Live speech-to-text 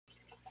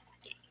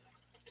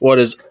What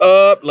is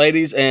up,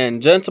 ladies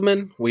and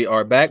gentlemen? We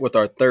are back with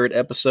our third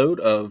episode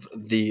of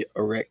The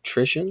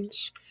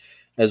Electricians.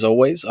 As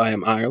always, I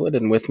am Ireland,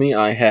 and with me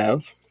I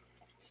have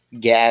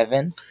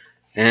Gavin.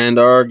 And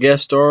our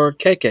guest star,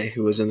 KK,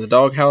 who is in the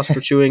doghouse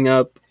for chewing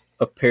up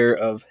a pair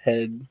of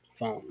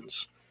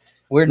headphones.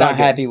 We're not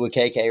happy with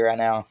KK right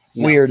now.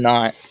 No. We are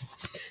not.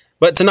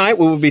 But tonight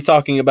we will be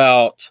talking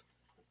about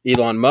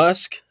Elon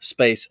Musk,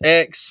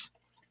 SpaceX,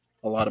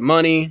 a lot of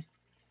money,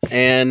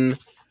 and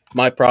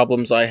my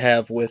problems I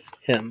have with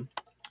him.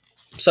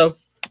 So,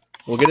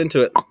 we'll get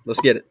into it. Let's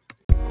get it.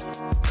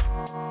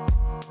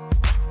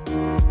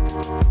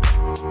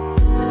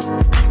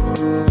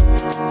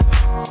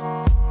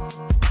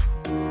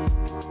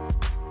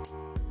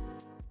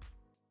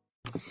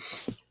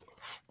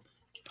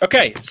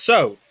 Okay,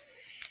 so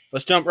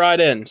let's jump right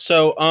in.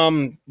 So,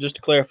 just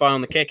to clarify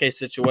on the KK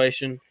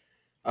situation,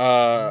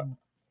 I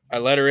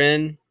let her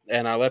in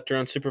and I left her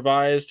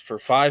unsupervised for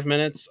 5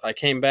 minutes. I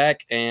came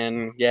back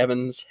and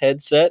Gavin's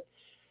headset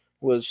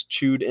was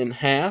chewed in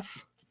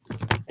half,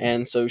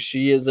 and so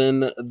she is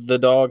in the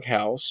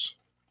doghouse.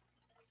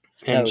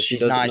 No,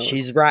 she's not.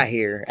 She's right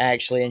here,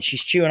 actually, and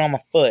she's chewing on my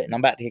foot, and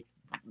I'm about to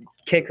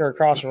kick her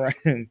across the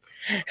room.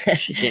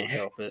 She can't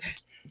help it.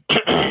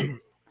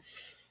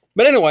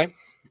 But anyway,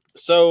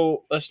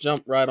 so let's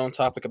jump right on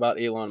topic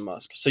about Elon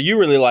Musk. So you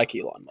really like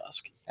Elon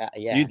Musk?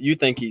 Yeah. You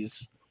think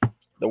he's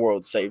the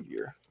world's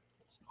savior?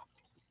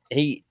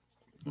 He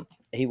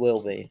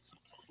will be.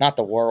 Not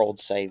the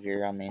world's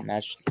savior. I mean,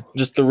 that's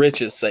just the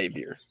richest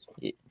savior.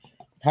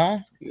 Huh?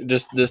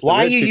 Just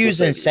why are you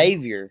using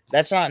savior?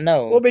 That's not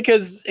no. Well,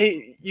 because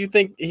you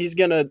think he's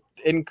gonna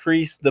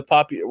increase the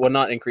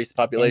not increase the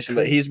population,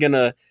 but he's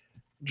gonna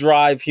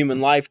drive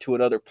human life to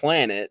another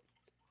planet.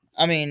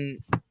 I mean,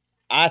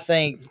 I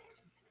think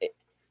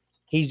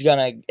he's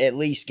gonna at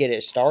least get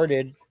it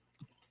started.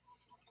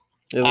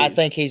 I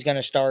think he's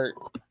gonna start,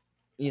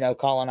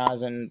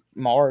 colonizing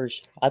Mars.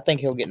 I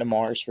think he'll get to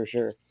Mars for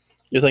sure.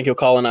 You think he'll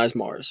colonize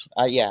Mars?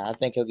 Yeah, I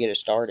think he'll get it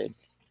started.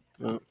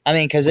 I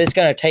mean, because it's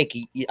going to take,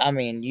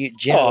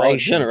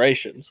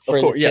 generations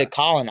to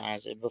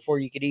colonize it before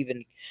you could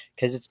even,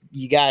 because it's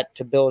got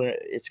to build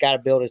its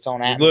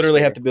own atmosphere. You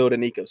literally have to build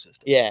an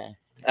ecosystem. Yeah,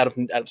 out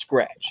of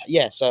scratch.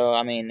 Yeah, so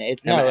I mean,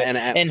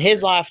 in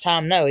his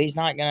lifetime, no, he's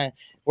not gonna.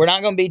 We're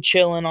not gonna be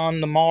chilling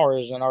on the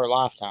Mars in our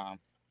lifetime.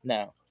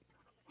 No.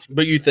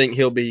 But you think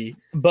he'll be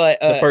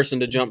the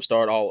person to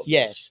jumpstart all of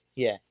this?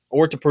 Yeah.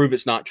 Or to prove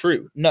it's not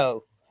true?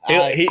 No.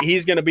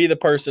 He's going to be the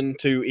person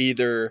to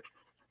either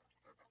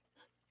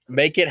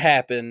make it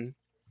happen,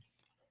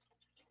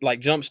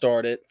 like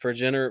jumpstart it for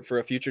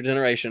a future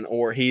generation,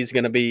 or he's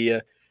going to be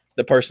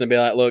the person to be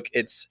like, look,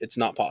 it's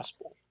not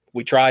possible.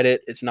 We tried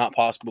it. It's not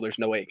possible. There's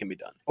no way it can be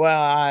done.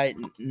 Well,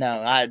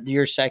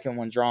 your second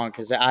one's wrong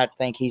because I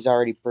think he's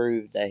already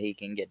proved that he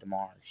can get to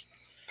Mars.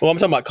 Well, I'm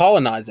talking about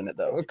colonizing it,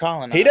 though.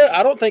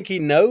 I don't think he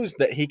knows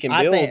that he can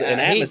build an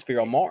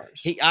atmosphere on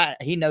Mars.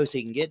 He knows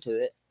he can get to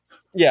it.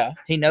 Yeah,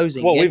 he knows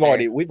he. Well, we've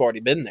already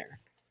been there.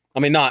 I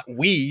mean, not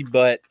we,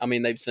 but I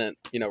mean they've sent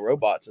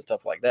robots and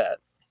stuff like that.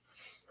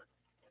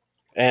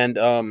 And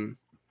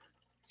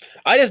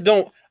I just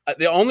don't.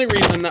 The only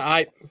reason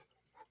that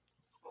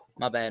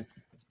my bad.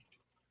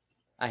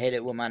 I hit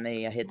it with my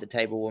knee. I hit the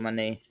table with my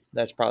knee.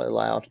 That's probably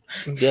loud.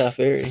 Yeah,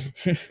 very.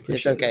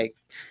 It's okay.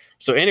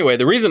 So anyway,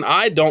 the reason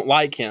I don't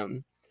like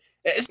him,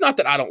 it's not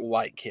that I don't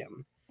like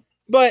him,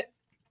 but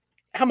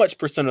how much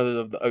percent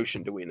of the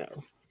ocean do we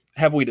know?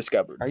 Have we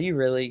discovered? Are you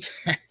really?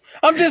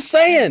 I'm just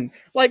saying,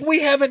 like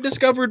we haven't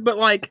discovered, but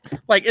like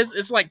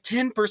it's like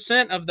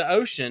 10% of the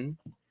ocean,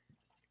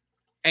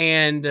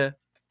 and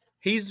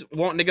he's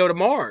wanting to go to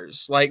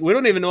Mars. Like we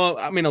don't even know.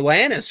 I mean,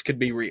 Atlantis could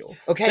be real.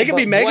 Okay, they could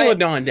be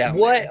Megalodon down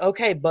there.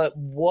 Okay, but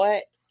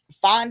what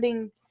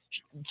finding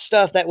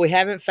stuff that we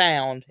haven't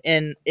found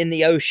in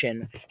the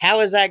ocean? How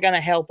is that going to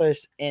help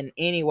us in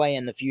any way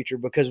in the future?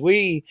 Because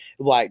we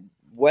like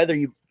whether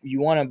you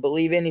want to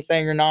believe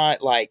anything or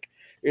not, like.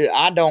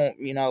 I don't,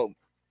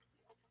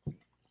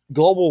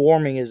 global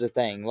warming is a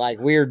thing. Like,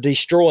 we're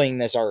destroying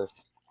this earth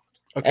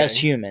as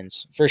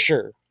humans, for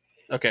sure.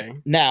 Okay.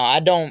 Now, I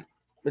don't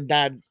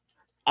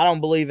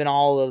believe in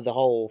all of the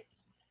whole.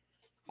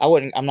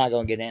 I'm not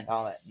going to get into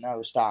all that.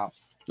 No, stop.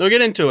 No,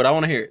 get into it. I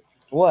want to hear it.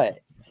 What?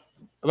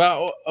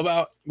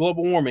 About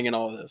global warming and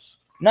all of this.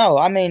 No,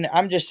 I mean,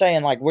 I'm just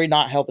saying, like, we're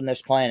not helping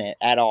this planet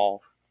at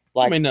all.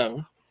 Like, I mean,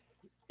 no.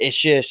 It's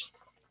just.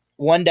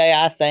 One day,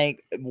 I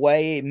think,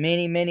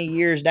 many, many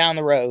years down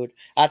the road,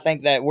 I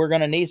think that we're going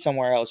to need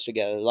somewhere else to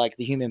go, like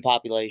the human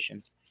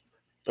population.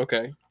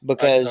 Okay.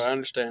 Because I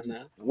understand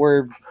that.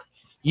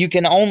 You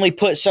can only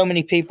put so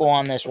many people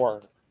on this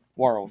world.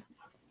 Right.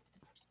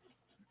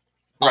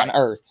 On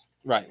Earth.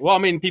 Right. Well, I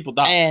mean, people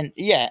die. And,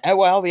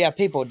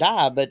 people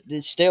die, but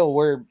it's still,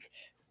 we're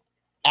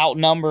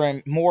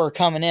outnumbering more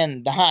coming in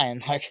and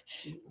dying. Like,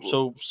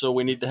 So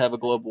we need to have a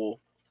global...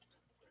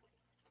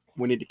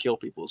 We need to kill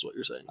people is what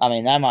you're saying. I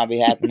mean, that might be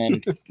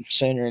happening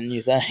sooner than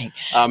you think.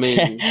 I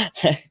mean,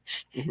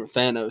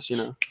 Thanos,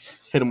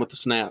 hit him with the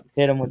snap.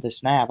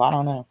 I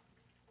don't know.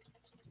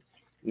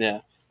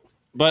 Yeah.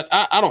 But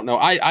I don't know.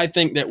 I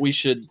think that we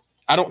should.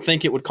 I don't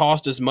think it would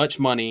cost as much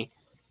money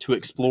to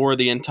explore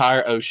the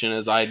entire ocean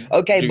as I.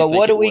 Okay, but think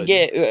what do it we would.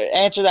 get?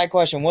 Answer that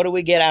question. What do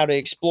we get out of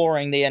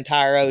exploring the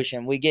entire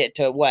ocean? We get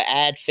to what?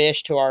 Add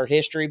fish to our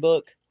history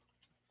book?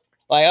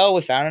 Like, oh,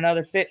 we found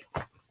another fish.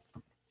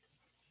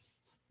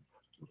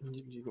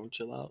 You gonna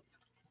chill out?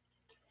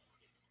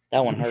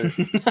 That one hurt.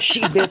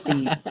 She bit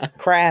the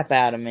crap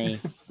out of me.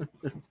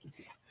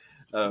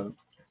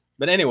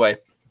 But anyway,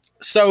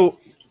 so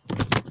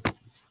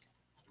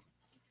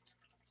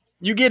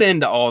you get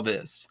into all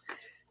this,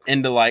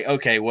 into like,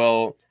 okay,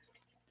 well,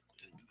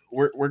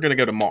 we're gonna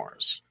go to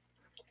Mars,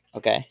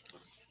 Okay.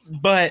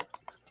 but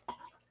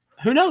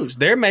who knows?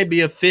 There may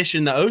be a fish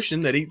in the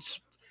ocean that eats,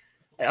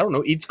 I don't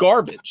know, eats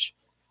garbage.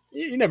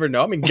 You never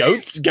know. I mean,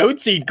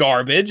 goats eat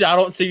garbage. I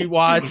don't see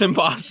why it's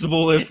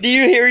impossible. If Do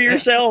you hear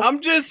yourself? I'm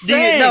just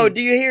saying.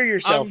 Do you hear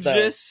yourself? I'm though?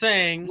 just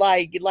saying.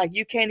 Like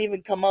you can't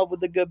even come up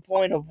with a good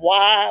point of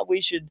why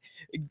we should,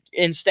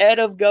 instead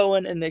of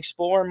going and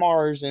exploring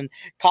Mars and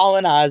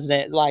colonizing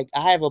it. Like,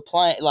 I have a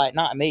plan. Like,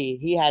 not me.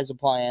 He has a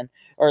plan,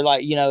 or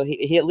like,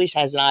 he at least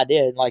has an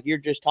idea. Like, you're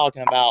just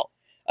talking about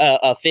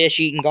a fish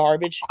eating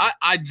garbage.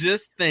 I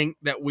just think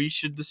that we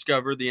should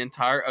discover the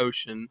entire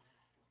ocean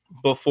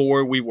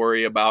before we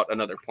worry about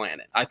another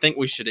planet. I think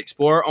we should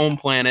explore our own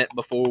planet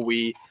before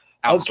we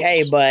outsource.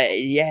 Okay, but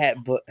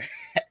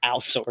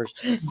outsource.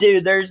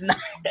 Dude, there's not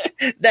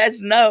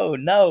that's no.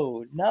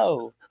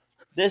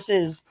 This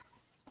is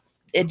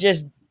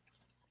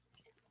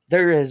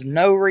there is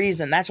no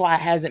reason. That's why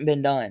it hasn't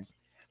been done.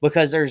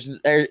 Because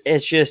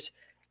it's just,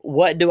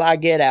 what do I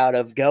get out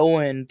of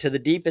going to the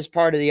deepest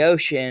part of the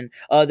ocean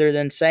other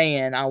than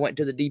saying I went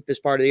to the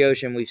deepest part of the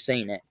ocean, we've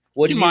seen it?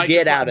 What do you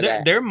get out of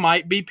that? There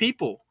might be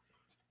people.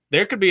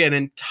 There could be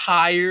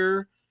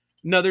another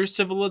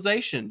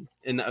civilization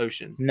in the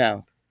ocean.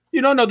 No.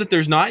 You don't know that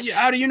there's not.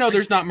 How do you know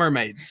there's not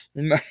mermaids?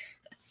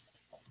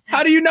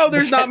 How do you know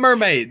there's not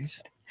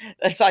mermaids?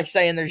 That's like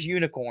saying there's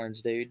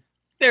unicorns, dude.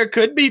 There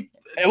could be.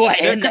 What,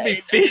 there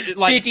could be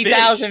like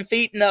 50,000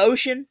 feet in the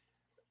ocean?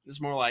 It's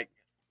more like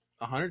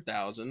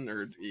 100,000,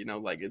 or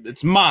like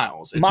it's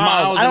miles. It's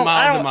miles and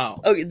miles and miles.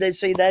 Okay,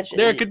 see,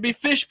 there could be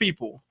fish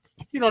people.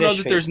 You don't know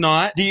that there's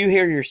not. Do you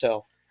hear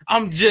yourself?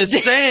 I'm just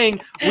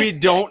saying we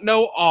don't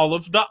know all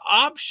of the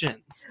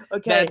options.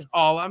 Okay. That's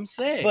all I'm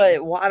saying.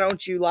 But why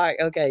don't you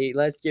okay,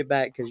 let's get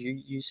back, because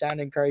you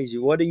sounding crazy.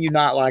 What do you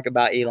not like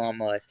about Elon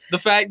Musk? The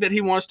fact that he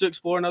wants to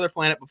explore another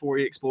planet before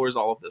he explores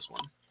all of this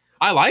one.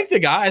 I like the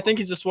guy. I think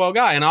he's a swell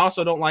guy. And I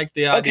also don't like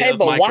the idea of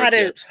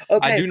microchips.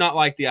 I do not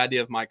like the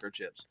idea of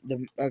microchips.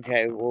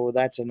 Okay, well,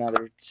 that's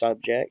another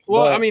subject.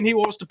 Well, I mean, he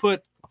wants to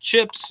put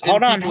chips in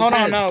people's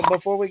heads. No,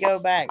 before we go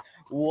back.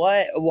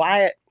 Why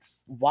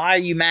are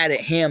you mad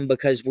at him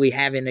because we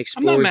haven't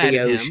explored the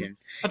ocean? Him.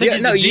 I think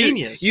he's a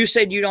genius. You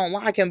said you don't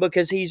like him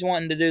because he's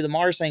wanting to do the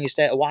Mars thing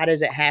instead. Why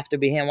does it have to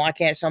be him? Why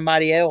can't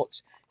somebody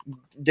else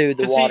do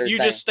the water thing? You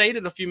just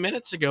stated a few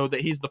minutes ago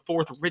that he's the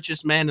fourth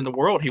richest man in the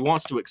world. He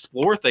wants to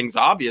explore things,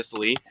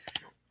 obviously.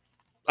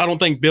 I don't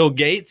think Bill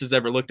Gates has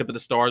ever looked up at the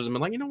stars and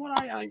been like, you know what,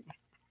 I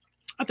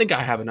think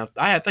I have enough.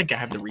 I think I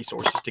have the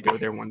resources to go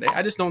there one day.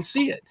 I just don't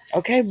see it.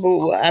 Okay,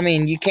 but I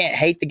mean, you can't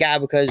hate the guy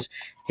because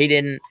he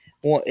didn't.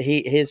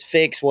 His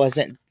fix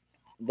wasn't,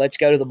 let's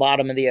go to the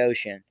bottom of the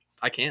ocean.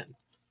 I can.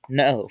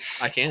 No,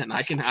 I can.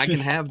 I can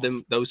have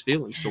those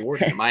feelings toward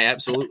him. I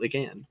absolutely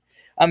can.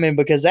 I mean,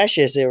 because that's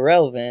just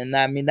irrelevant.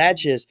 I mean,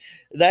 that's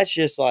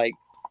just like,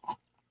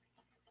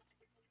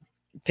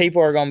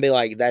 people are gonna be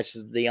like, that's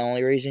the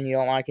only reason you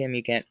don't like him.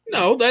 You can't.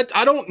 No, that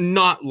I don't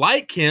not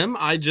like him.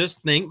 I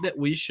just think that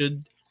we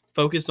should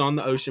focus on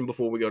the ocean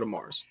before we go to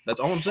Mars. That's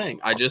all I'm saying.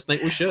 I just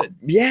think we should.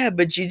 Yeah,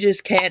 but you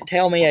just can't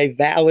tell me a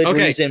valid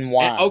reason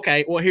why.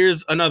 Okay, well,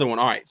 here's another one.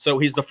 All right, so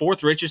he's the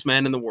fourth richest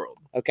man in the world.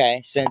 Okay,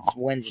 since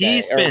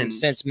Wednesday.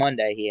 Since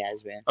Monday he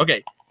has been.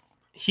 Okay,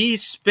 he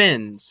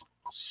spends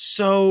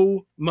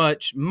so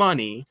much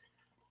money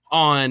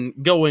on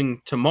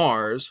going to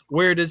Mars.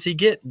 Where does he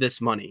get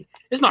this money?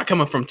 It's not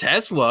coming from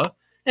Tesla.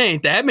 There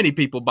ain't that many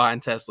people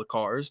buying Tesla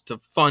cars to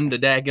fund a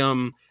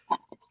daggum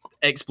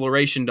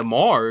exploration to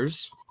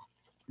Mars.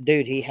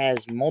 Dude, he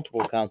has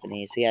multiple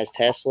companies. He has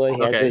Tesla.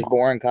 He has his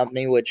boring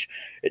company, which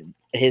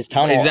his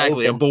tunnel.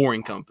 Exactly, a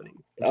boring company.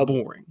 It's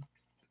boring.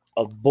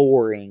 A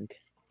boring,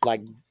 like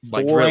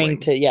boring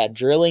drilling.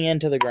 Drilling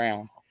into the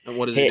ground. And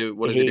what does he do?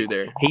 What does he do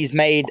there? He's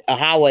made a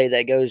highway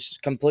that goes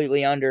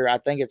completely under, I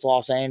think it's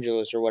Los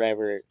Angeles or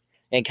whatever,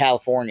 in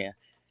California.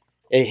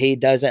 He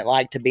doesn't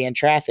like to be in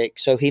traffic,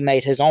 so he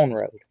made his own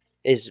road.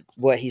 Is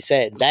what he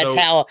said. That's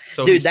dude.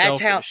 That's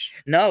selfish.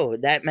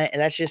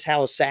 That's just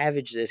how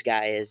savage this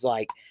guy is.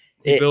 Like,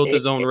 he built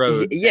his own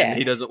road. Yeah, and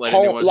he doesn't let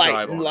anyone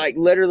drive on it. Like,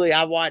 literally,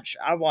 I watched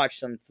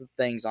some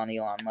things on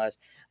Elon Musk.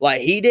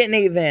 Like,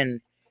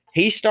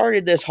 he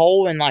started this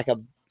hole in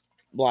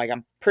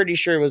I'm pretty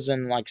sure it was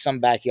in like some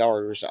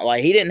backyard or something.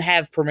 Like, he didn't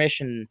have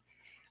permission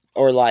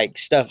or like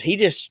stuff. He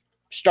just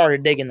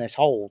started digging this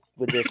hole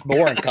with this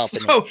boring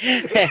company.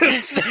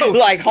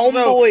 Like,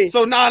 homeboy.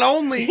 So not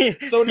only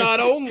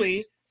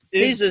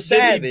He's a did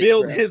savage, he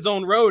build bro. his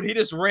own road? He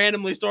just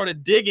randomly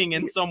started digging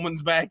in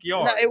someone's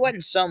backyard. No, it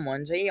wasn't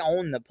someone's. He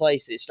owned the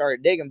place that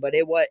started digging, but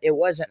it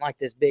wasn't like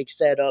this big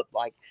setup,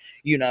 like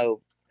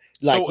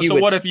like so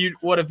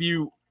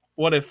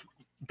what if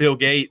Bill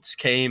Gates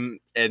came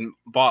and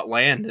bought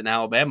land in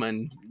Alabama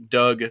and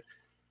dug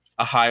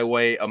a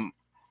highway,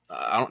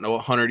 I don't know,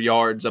 100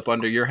 yards up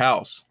under your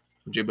house?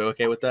 Would you be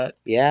okay with that?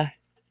 Yeah.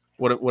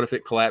 What if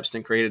it collapsed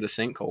and created a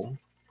sinkhole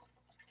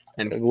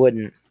It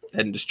wouldn't.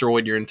 and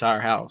destroyed your entire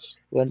house?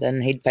 Well,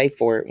 then he'd pay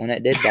for it when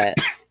it did that.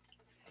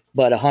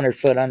 But 100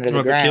 foot under the What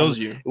if ground, it kills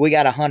you? we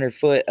got 100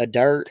 foot of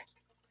dirt,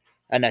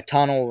 and a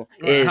tunnel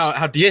is.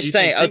 How deep Just do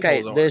you think, think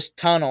okay, sinkholes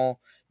are?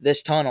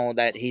 this tunnel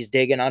that he's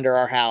digging under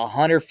our house,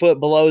 100 foot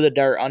below the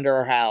dirt under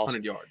our house,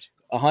 100 yards.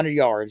 100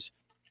 yards.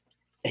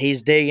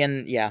 He's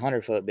digging,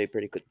 100 foot would be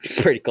pretty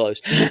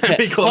close.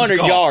 Be close 100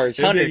 call. yards,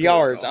 It'd be a 100 close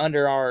yards call.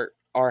 under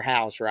our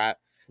house, right?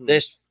 Hmm.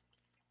 This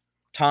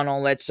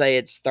tunnel, let's say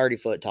it's 30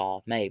 foot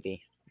tall,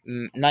 maybe.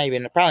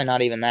 Probably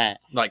not even that.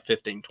 Like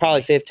 15, 20.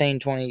 Probably 15,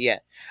 20, yeah.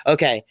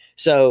 Okay,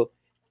 so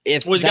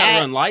if Well, he's got that, to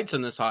run lights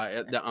in this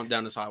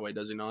down this highway,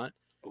 does he not?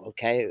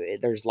 okay,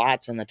 there's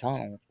lights in the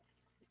tunnel.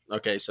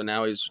 Okay, so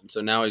now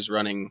he's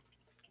running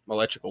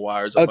electrical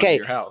wires up under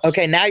your house.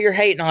 Okay, now you're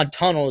hating on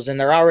tunnels and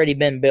they're already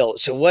been built.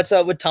 So what's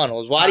up with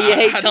tunnels? Why do you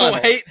hate tunnels? I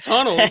don't hate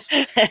tunnels.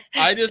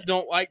 I just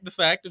don't like the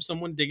fact of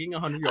someone digging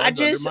 100 yards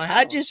under my house.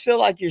 I just feel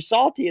like you're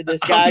salty at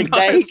this guy I'm not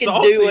that he can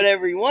salty. do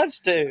whatever he wants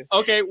to.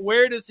 Okay,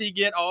 where does he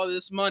get all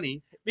this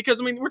money?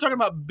 Because, I mean, we're talking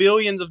about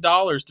billions of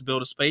dollars to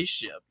build a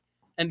spaceship.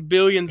 And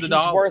billions of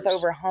dollars. He's worth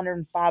over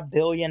 $105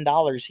 billion.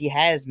 He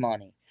has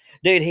money.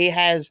 Dude, he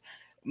has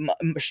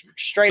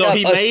straight So up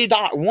he a made-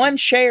 stock. One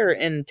share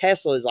in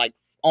Tesla is like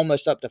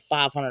almost up to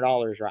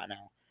 $500 right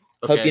now.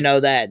 Okay. Hope you know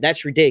that.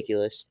 That's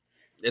ridiculous.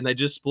 And they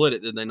just split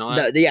it, did they not?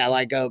 No, yeah,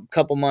 like a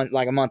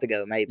month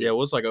ago, maybe. Yeah, it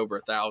was like over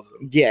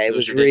 1,000. Yeah, it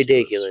was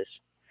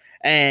ridiculous.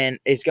 And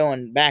it's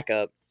going back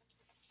up.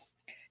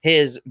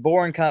 His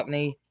boring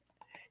company,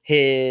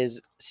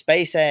 his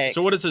SpaceX.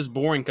 So what is his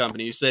boring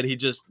company? You said he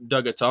just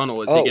dug a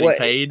tunnel. Is he getting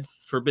paid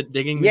for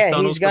digging these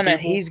tunnels?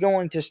 He's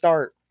going to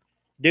start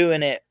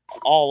doing it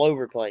all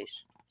over the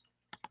place.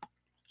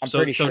 I'm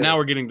pretty sure. So now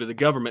we're getting to the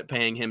government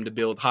paying him to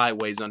build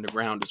highways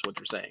underground, is what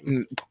you're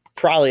saying.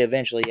 Probably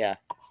eventually, yeah.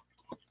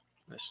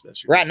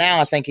 That's right now,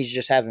 I think he's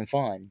just having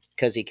fun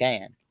because he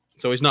can.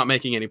 So he's not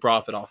making any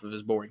profit off of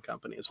his boring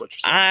company, is what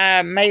you're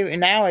saying. Maybe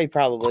now he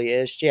probably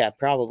is. Yeah,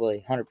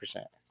 probably 100%.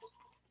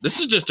 This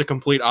is just a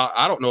complete.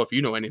 I don't know if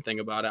you know anything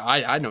about it.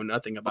 I know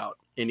nothing about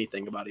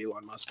anything about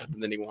Elon Musk, other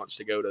than he wants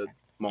to go to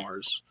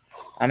Mars.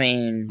 I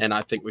mean, and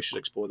I think we should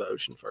explore the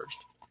ocean first.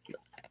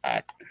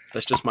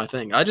 That's just my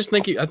thing. I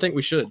think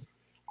we should.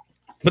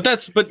 But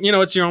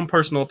it's your own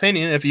personal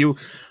opinion. If you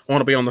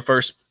want to be on the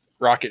first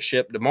rocket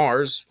ship to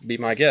Mars, be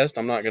my guest.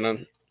 I'm not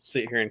gonna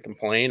sit here and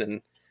complain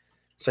and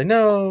say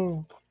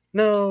no,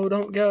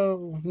 don't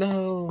go,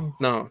 no,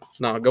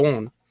 go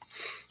on,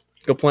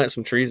 go plant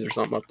some trees or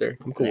something up there.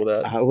 I'm cool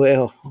with that. I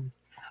will.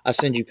 I'll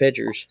send you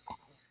pictures.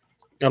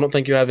 I don't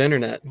think you have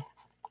internet.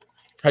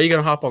 How are you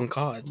gonna hop on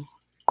COD?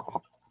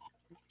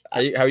 How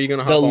are you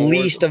gonna hop on the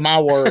least of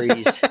my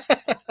worries?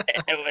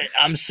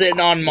 I'm sitting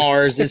on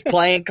Mars, is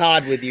playing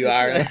COD with you,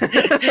 Ireland.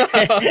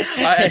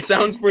 It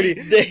sounds pretty.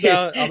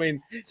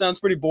 Sounds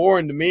pretty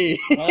boring to me.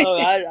 Oh,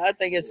 I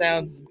think it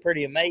sounds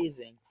pretty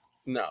amazing.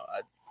 No,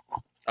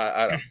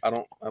 I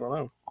don't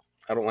know.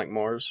 I don't like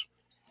Mars.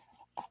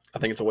 I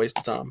think it's a waste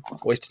of time.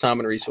 Waste of time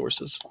and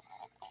resources.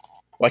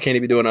 Why can't he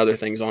be doing other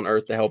things on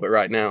Earth to help it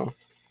right now?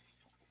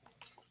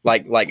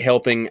 Like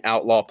helping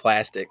outlaw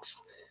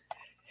plastics.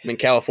 I mean,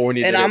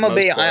 California. And I'm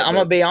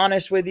gonna be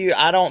honest with you.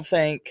 I don't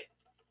think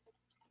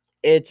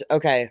it's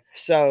okay.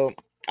 So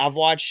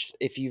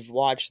if you've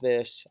watched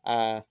this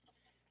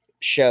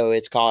show,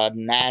 it's called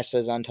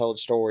NASA's Untold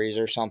Stories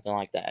or something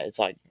like that. It's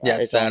like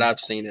I've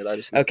seen it. I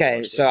just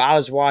okay. So I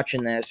was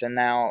watching this, and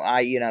now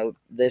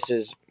this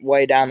is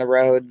way down the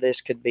road.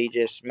 This could be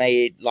just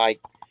made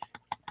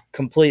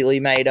completely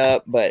made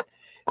up, but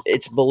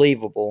it's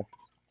believable.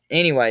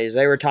 Anyways,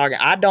 they were talking.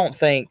 I don't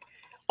think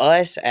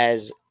us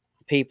as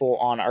people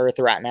on Earth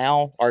right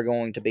now are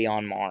going to be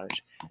on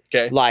Mars.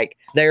 Okay. Like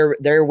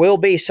there will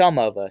be some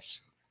of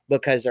us,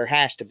 because there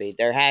has to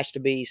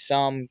be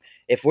some.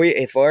 If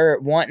we're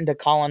wanting to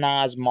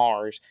colonize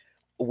Mars,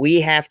 we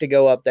have to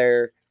go up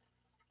there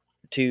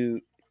to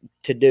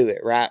do it,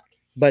 right?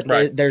 But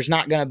right. There's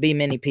not going to be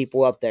many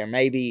people up there.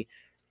 Maybe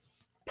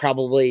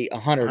probably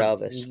 100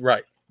 of us.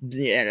 Right.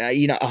 Yeah,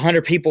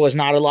 100 people is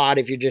not a lot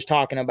if you're just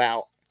talking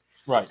about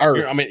right.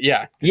 Earth.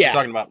 Yeah. You're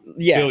talking about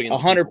billions.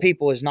 100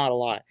 people is not a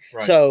lot.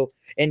 Right. So,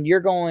 and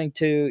you're going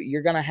to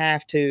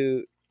have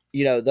to,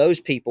 those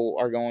people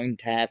are going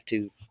to have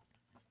to.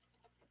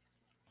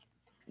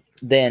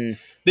 Then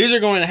these are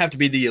going to have to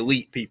be the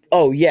elite people.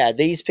 Oh yeah,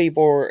 these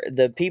people,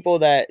 the people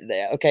that.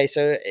 Okay,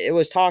 so it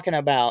was talking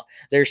about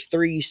there's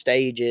 3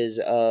 stages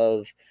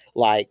of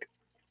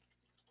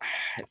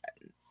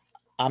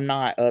I'm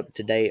not up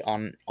to date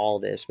on all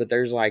this, but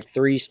there's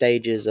 3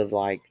 stages of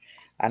I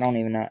don't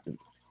even know.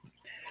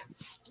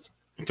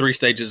 3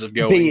 stages of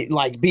going.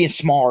 Being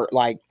smart,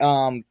 like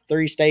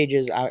 3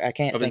 stages. I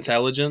can't Of think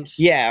intelligence.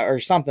 Yeah, or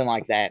something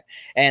like that.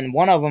 And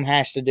one of them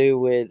has to do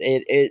with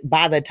it.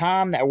 By the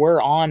time that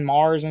we're on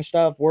Mars and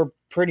stuff, we're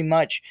pretty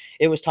much.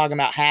 It was talking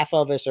about half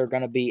of us are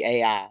going to be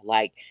AI.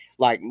 Like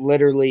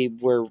literally,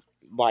 we're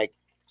like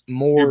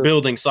more. You're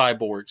building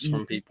cyborgs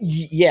from people.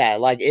 Yeah,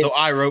 like it's so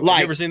iRobot. Have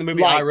you ever seen the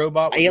movie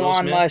iRobot? With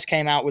Elon Musk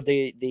came out with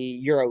the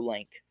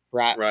Eurolink,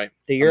 right? Right.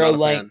 The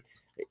Eurolink.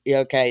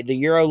 Okay,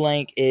 the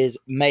Eurolink is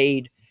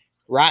made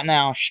right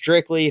now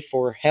strictly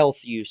for health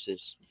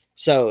uses.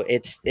 So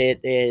it's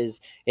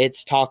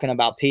talking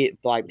about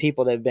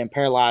people that have been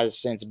paralyzed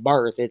since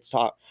birth. It's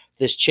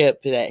this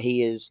chip that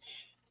he is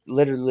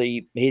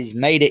literally he's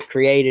made it,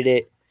 created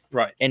it,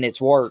 right, and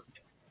it's worked.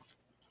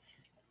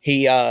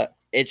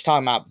 It's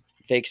talking about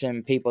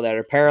fixing people that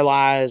are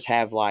paralyzed,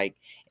 have like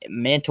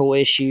mental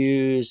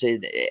issues,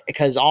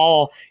 because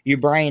all your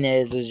brain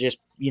is just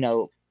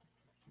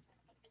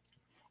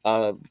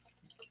I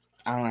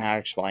don't know how to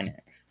explain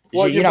it.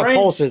 Well, brain,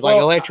 pulses, like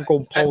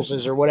electrical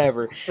pulses or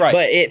whatever. Right.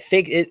 But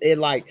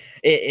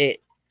it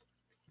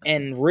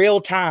in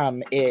real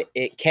time,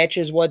 it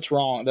catches what's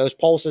wrong. Those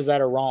pulses that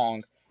are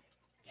wrong,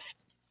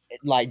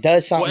 it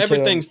does something. Well,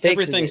 everything's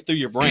through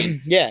your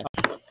brain. Yeah.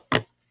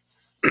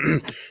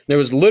 There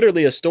was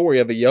literally a story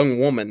of a young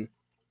woman.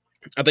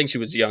 I think she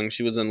was young.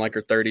 She was in like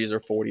her 30s or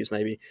 40s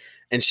maybe.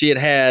 And she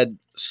had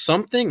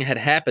something had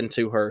happened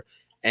to her,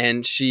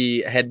 and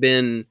she had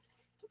been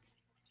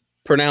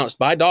pronounced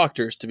by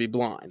doctors to be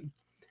blind,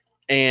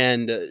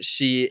 and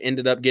she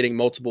ended up getting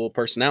multiple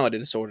personality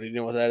disorder. You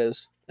know what that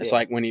is? It's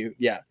like when you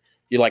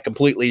like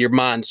completely your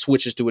mind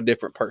switches to a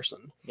different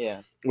person.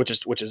 Yeah, which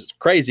is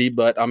crazy,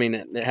 but I mean,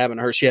 it happened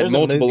to her. She had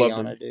multiple of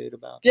them.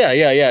 Yeah,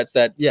 it's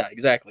that. Yeah,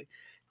 exactly.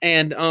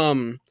 And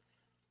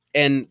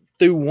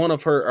through one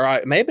of her, or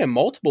it may have been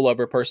multiple of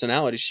her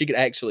personalities, she could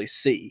actually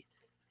see.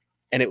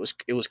 And it was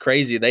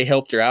crazy. They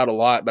helped her out a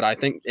lot, but I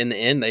think in the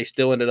end they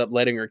still ended up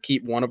letting her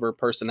keep one of her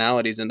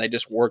personalities, and they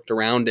just worked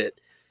around it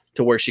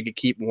to where she could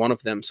keep one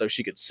of them so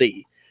she could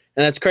see.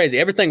 And that's crazy.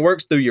 Everything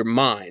works through your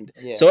mind.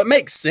 Yeah. So it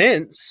makes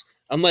sense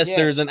unless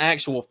there's an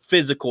actual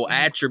physical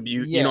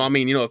attribute. Yeah. You know, I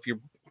mean, if your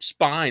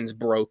spine's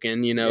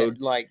broken,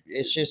 like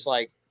it's just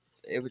like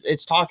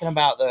it's talking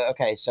about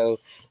so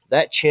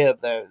that chip,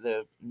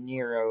 the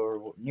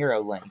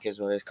Neuralink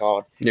is what it's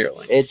called.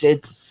 Neuralink.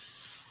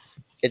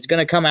 It's going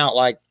to come out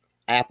like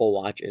Apple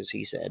Watches,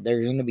 he said.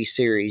 There's going to be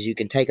series. You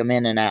can take them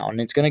in and out, and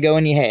it's going to go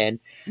in your head.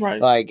 Right.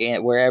 Like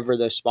wherever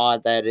the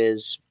spot that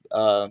is,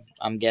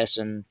 I'm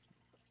guessing,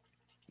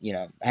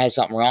 has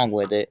something wrong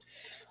with it.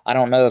 I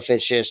don't know if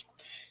it's just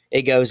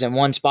it goes in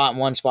one spot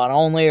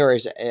only, or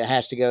it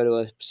has to go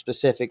to a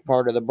specific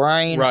part of the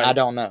brain. Right. I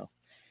don't know.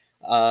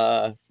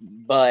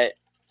 But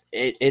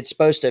it's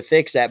supposed to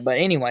fix that. But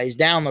anyways,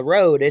 down the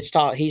road, he's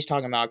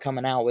talking about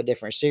coming out with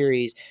different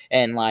series,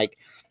 and like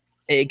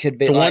it could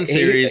be one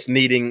series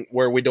needing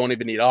where we don't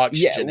even need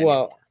oxygen. Yeah,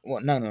 well,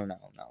 no,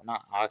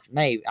 not oxygen.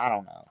 Maybe I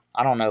don't know.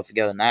 I don't know if it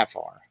goes that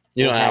far.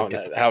 You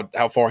know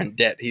how far in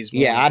debt he's.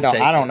 Yeah, I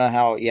don't know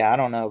how. Yeah, I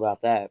don't know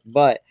about that.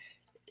 But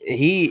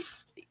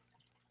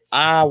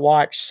I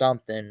watched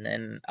something,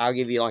 and I'll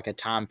give you like a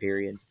time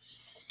period.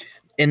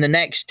 In the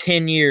next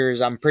 10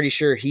 years, I'm pretty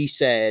sure he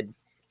said,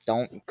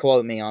 don't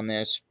quote me on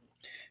this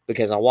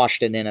because I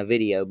watched it in a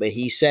video, but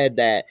he said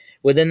that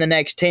within the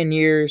next 10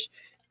 years,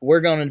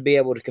 we're going to be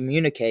able to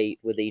communicate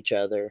with each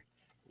other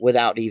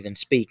without even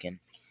speaking.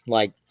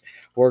 Like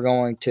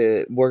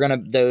the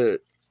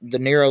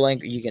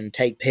Neuralink, you can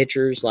take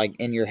pictures like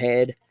in your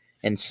head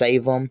and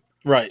save them.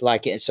 Right.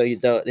 Like, so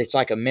it's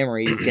like a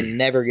memory you can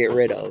never get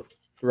rid of.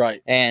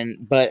 Right.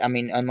 But I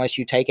mean, unless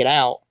you take it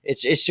out,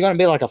 it's going to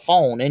be like a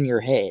phone in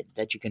your head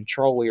that you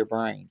control your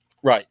brain.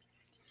 Right.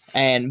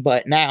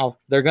 But now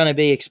they're going to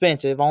be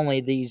expensive. Only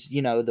these,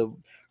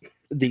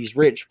 these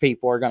rich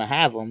people are going to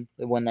have them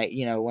when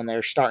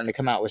they're starting to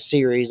come out with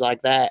series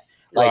like that.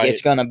 Like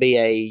it's going to be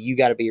you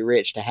got to be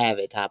rich to have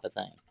it type of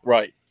thing.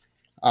 Right.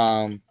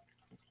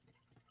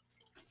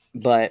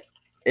 But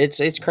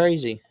it's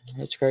crazy.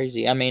 It's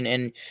crazy. I mean,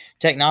 and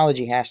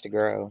technology has to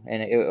grow,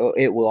 and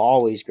it will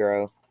always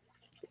grow.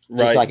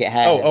 Just like it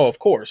has. Oh, of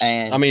course.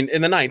 And I mean,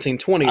 in the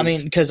 1920s. I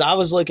mean, because I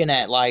was looking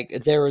at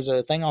there was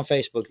a thing on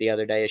Facebook the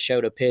other day. It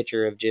showed a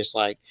picture of just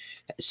like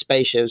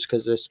spaceships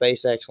because the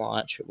SpaceX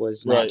launch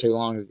was not too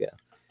long ago,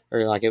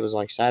 or like it was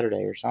like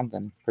Saturday or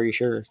something. Pretty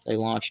sure they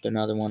launched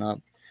another one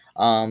up.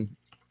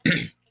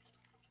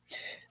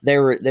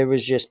 There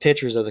was just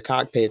pictures of the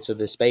cockpits of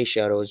the space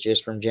shuttles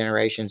just from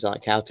generations,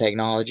 like how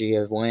technology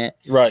have went.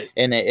 Right.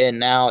 And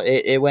now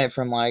it went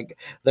from like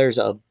there's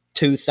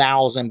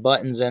 2,000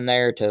 buttons in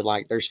there to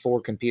like there's 4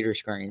 computer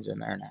screens in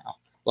there now.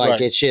 Like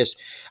it's just,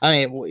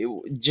 I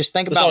mean, just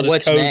think about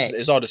what's next.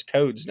 It's all just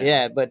codes now.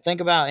 Yeah, but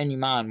think about in your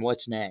mind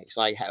what's next.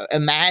 Like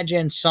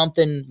imagine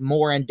something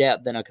more in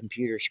depth than a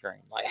computer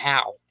screen. Like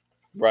how?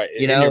 Right.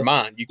 In your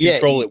mind. You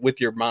control it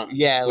with your mind.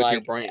 Yeah, with like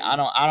your brain. I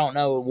don't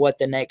know what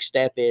the next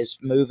step is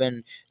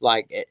moving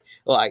like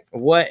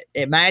what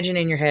imagine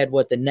in your head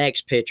what the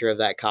next picture of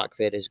that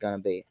cockpit is going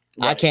to be.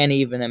 I Right. can't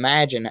even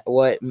imagine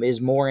what is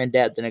more in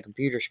depth than a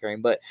computer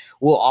screen. But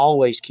we'll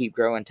always keep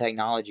growing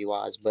technology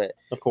wise. But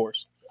Of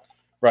course.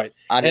 Right.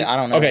 I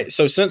don't know. Okay,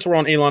 so since we're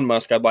on Elon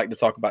Musk, I'd like to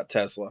talk about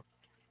Tesla.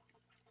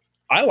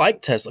 I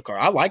like Tesla car.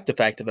 I like the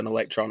fact of an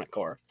electronic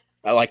car.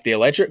 I like the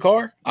electric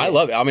car. I Yeah.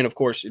 love it. I mean, of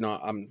course,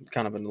 I'm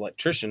kind of an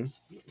electrician,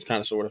 kind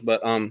of sort of,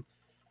 but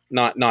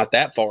not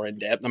that far in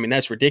depth. I mean,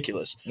 that's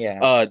ridiculous.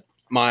 Yeah.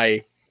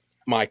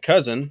 My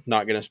cousin,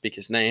 not going to speak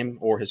his name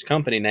or his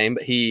company name,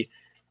 but he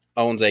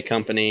owns a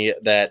company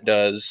that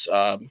does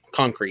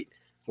concrete.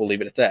 We'll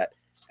leave it at that.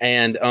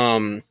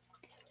 And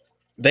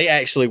they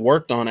actually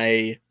worked on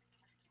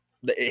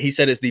he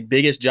said it's the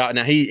biggest job.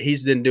 Now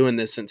he's been doing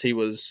this since he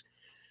was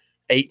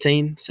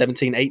 17,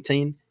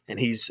 18, and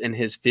he's in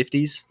his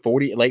 50s,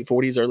 late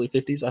 40s, early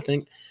 50s, I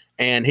think.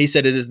 And he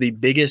said it is the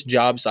biggest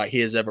job site he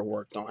has ever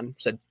worked on.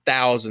 Said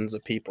thousands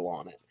of people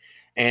on it.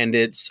 And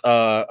it's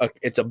a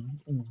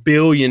 $1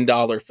 billion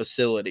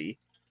facility.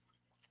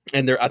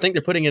 And I think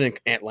they're putting it in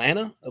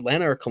Atlanta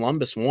or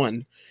Columbus,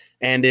 one.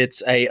 And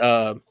it's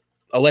a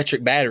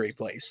electric battery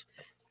place.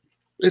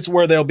 It's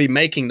where they'll be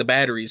making the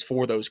batteries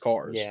for those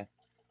cars. Yeah.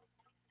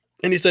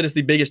 And he said it's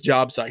the biggest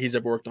job site he's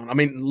ever worked on. I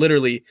mean,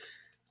 literally,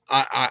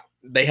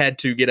 they had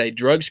to get a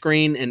drug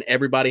screen and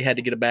everybody had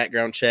to get a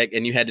background check,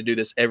 and you had to do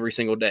this every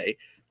single day.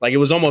 Like, it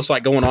was almost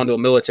like going onto a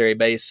military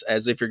base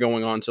as if you're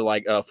going on to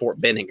like Fort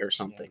Benning or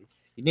something. Yeah.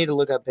 You need to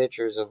look up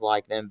pictures of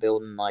like them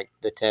building like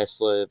the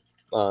Tesla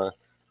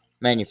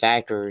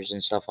manufacturers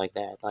and stuff like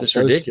that. Like, It's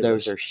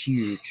ridiculous. Those are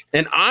huge.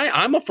 And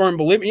I'm a firm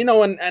believer,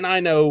 and I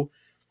know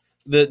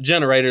the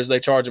generators, they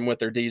charge them with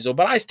their diesel,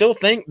 but I still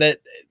think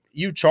that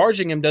you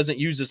charging them doesn't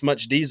use as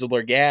much diesel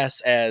or gas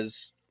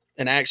as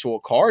an actual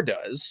car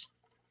does.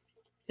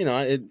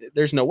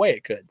 There's no way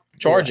it could.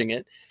 Charging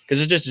it, because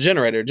it's just a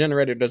generator. A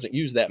generator doesn't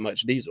use that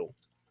much diesel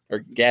or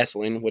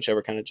gasoline,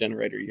 whichever kind of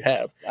generator you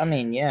have. I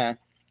mean, yeah.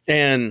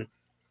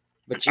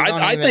 But you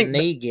don't even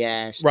need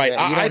gas. Right. You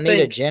don't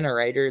need a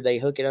generator. They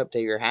hook it up to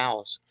your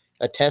house.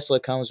 A Tesla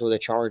comes with a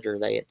charger.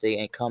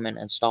 They come and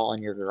install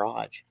in your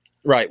garage.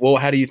 Right. Well,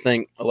 how do you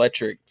think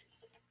electricity,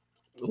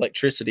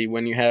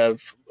 when you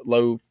have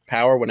low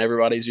power, when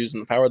everybody's using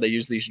the power, they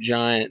use these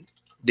giant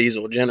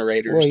diesel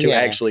generators to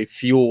actually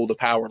fuel the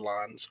power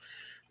lines.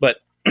 But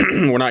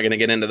we're not going to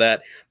get into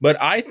that.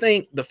 But I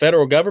think the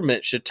federal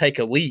government should take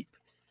a leap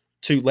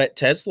to let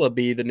Tesla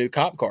be the new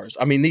cop cars.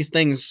 I mean, these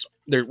things,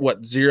 they're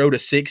 0 to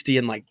 60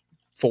 in like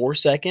 4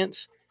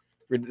 seconds.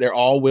 They're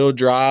all-wheel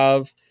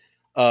drive.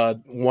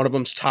 One of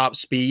them's top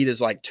speed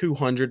is like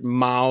 200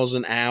 miles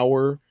an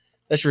hour.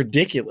 That's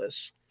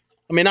ridiculous.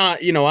 I mean, I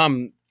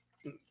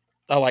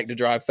like to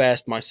drive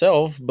fast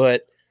myself,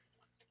 but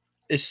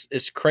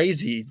it's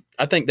crazy.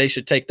 I think they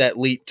should take that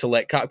leap to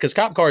let because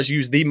cop cars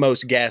use the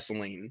most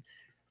gasoline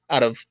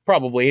out of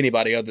probably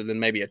anybody other than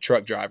maybe a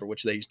truck driver,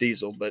 which they use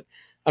diesel. But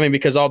I mean,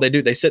 because all they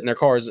do, they sit in their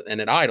cars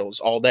and it idles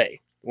all day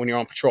when you're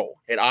on patrol.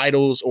 It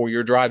idles, or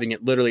you're driving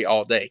it literally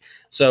all day.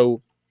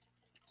 So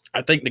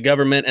I think the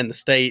government and the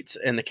states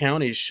and the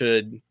counties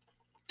should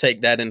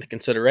take that into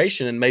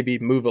consideration and maybe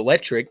move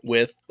electric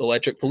with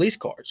electric police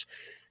cars.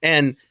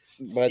 And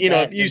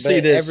you see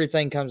this.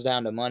 Everything comes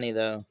down to money,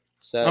 though.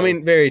 So I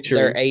mean, very true.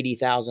 They're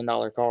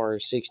 $80,000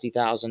 cars,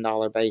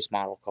 $60,000 base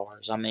model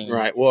cars. I mean,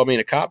 right. Well, I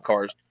mean, a cop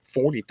car is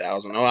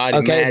 $40,000. Oh, I'd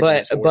okay,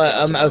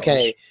 imagine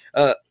okay.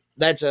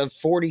 That's a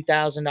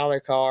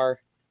 $40,000 car,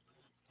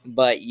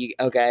 but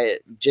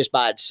just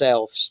by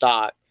itself,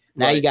 stock.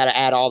 Now you got to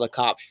add all the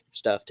cop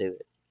stuff to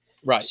it.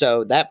 Right.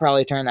 So that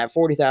probably turned that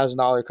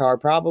 $40,000 car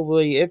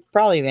it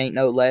probably ain't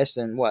no less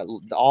than what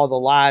all the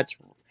lights.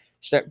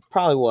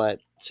 Probably what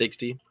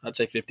 60. I'd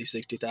say 50,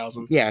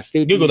 60,000. Yeah,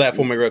 50. Google that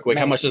for me real quick.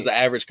 How much does the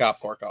average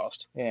cop car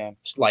cost? Yeah,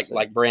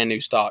 like brand new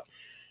stock.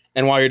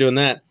 And while you're doing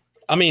that,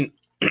 I mean,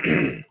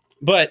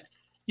 but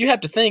you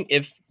have to think,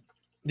 if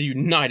the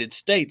United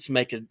States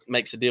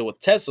makes a deal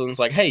with Tesla and it's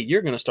like, hey,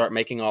 you're going to start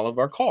making all of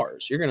our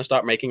cars. You're going to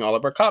start making all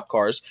of our cop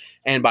cars.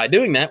 And by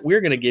doing that,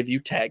 we're going to give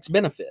you tax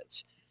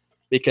benefits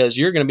because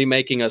you're going to be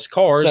making us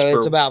cars. So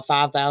it's about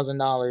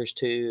 $5,000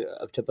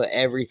 to put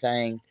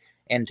everything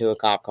into a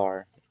cop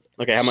car.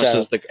 Okay, how much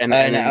does the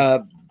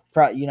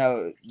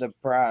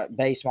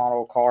base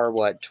model car,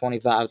 what,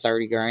 25,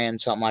 30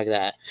 grand, something like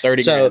that.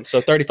 30 grand.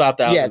 So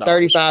 $35,000. Yeah,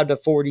 $35,000 to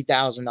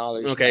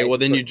 $40,000. Okay, well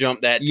then you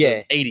jump that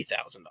to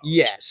 $80,000.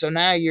 Yeah, so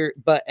now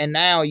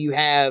now you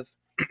have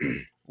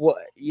what,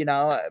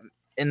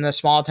 in the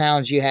small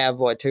towns you have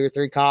what, 2 or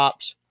 3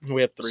 cops.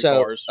 We have 3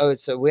 cars.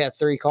 So we have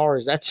 3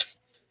 cars.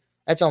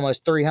 That's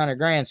almost 300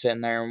 grand sitting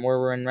there, and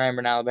we're in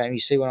Ramburn, Alabama. You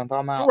see what I'm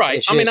talking about?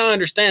 Right. I mean, I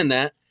understand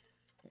that.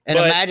 And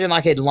imagine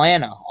like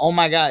Atlanta. Oh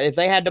my God, if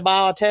they had to buy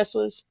all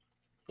Teslas,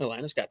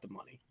 Atlanta's got the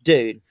money,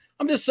 dude.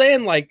 I'm just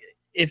saying, like,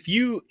 if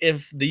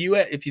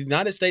the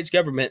United States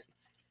government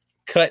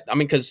cut, I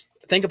mean, because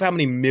think of how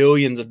many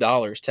millions of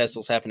dollars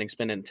Tesla's having to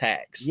spend in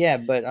tax. Yeah,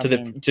 but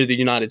to the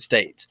United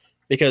States,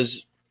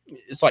 because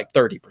it's like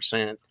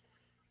 30%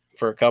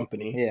 for a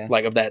company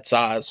like of that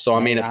size. So I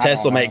mean, if a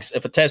Tesla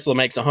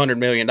makes $100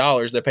 million,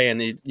 they're paying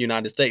the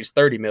United States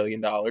 $30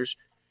 million.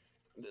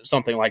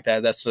 something like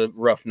that. That's a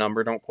rough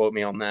number. Don't quote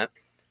me on that.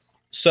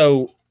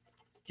 So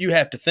you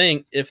have to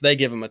think if they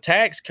give them a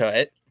tax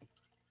cut,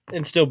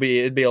 it'd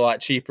be a lot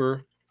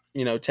cheaper.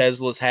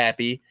 Tesla's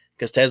happy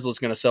because Tesla's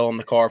going to sell them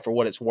the car for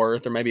what it's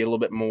worth, or maybe a little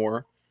bit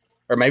more,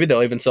 or maybe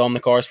they'll even sell them the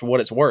cars for what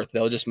it's worth.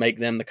 They'll just make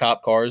them the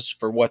cop cars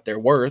for what they're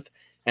worth,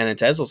 and then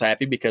Tesla's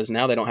happy because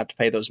now they don't have to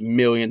pay those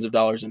millions of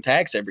dollars in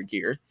tax every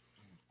year.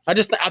 I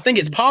think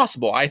it's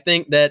possible. I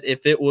think that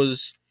if it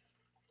was,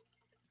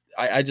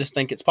 I just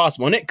think it's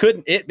possible, and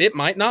it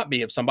might not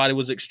be. If somebody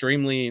was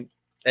extremely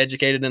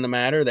educated in the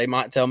matter, they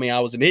might tell me I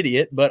was an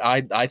idiot, but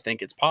I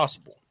think it's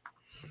possible.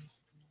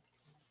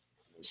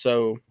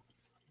 So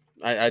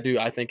I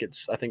think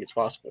it's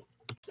possible.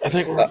 I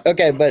think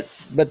okay, but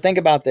think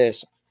about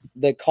this.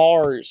 The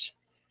cars,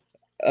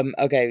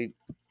 okay,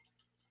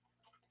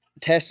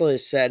 Tesla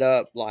is set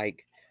up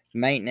like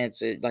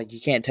maintenance. Like you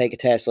can't take a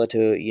Tesla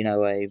to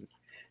a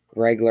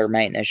regular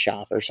maintenance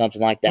shop or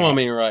something like that. Well, I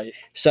mean, right.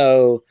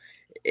 So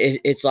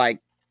it's like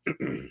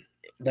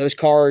those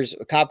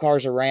cop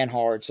cars are ran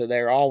hard, so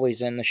they're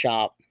always in the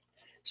shop.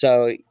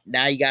 So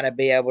now you got to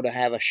be able to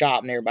have a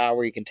shop nearby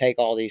where you can take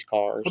all these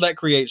cars. Well, that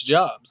creates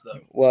jobs, though.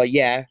 Well,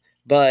 yeah,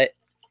 but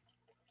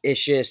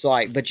it's just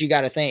like, but you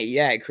got to think,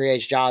 yeah, it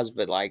creates jobs,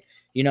 but like,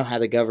 you know how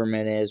the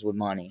government is with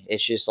money.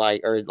 It's just like,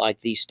 or like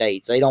these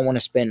states, they don't want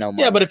to spend no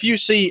money. Yeah, but if you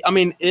see, I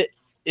mean,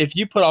 if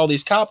you put all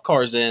these cop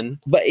cars in.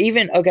 But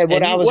even, okay,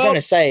 what I was going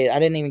to say, I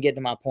didn't even get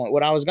to my point.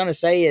 What I was going to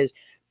say is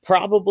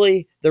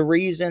probably the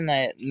reason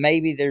that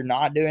maybe they're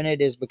not doing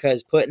it is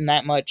because putting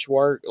that much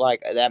work,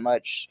 like that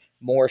much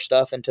more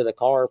stuff into the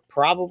car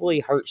probably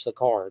hurts the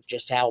car.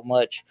 Just how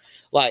much,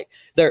 like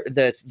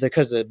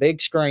because the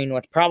big screen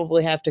would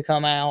probably have to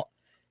come out.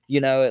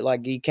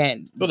 Like you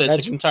can't. Well,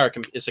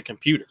 it's a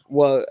computer.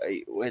 Well,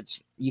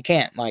 you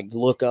can't like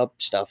look up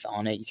stuff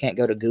on it. You can't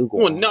go to Google.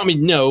 Well, no, I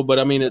mean no, but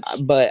I mean it's.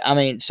 But I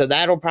mean, so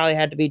that'll probably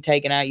have to be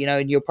taken out.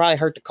 And you'll probably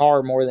hurt the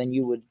car more than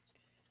you would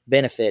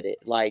benefit it.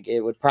 Like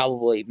it would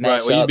probably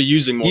mess up. You'd be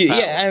using more power.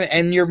 Yeah,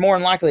 and you're more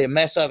than likely to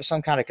mess up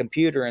some kind of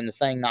computer and the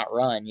thing not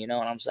run. You know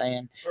what I'm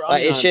saying?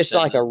 Like, it's just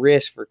like a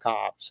risk for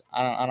cops.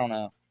 I don't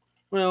know.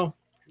 Well,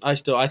 I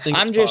think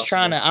I'm just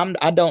trying to.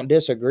 I don't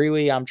disagree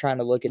with you. I'm trying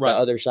to look at the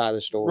other side of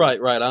the story.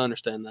 Right. I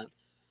understand that.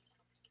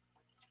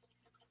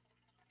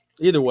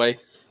 Either way,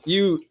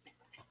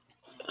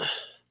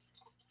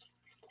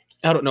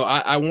 I don't know.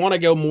 I want to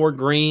go more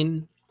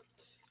green.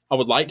 I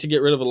would like to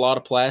get rid of a lot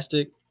of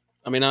plastic.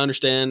 I mean, I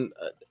understand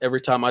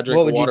every time I drink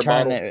a water bottle.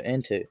 What would you turn it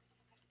into?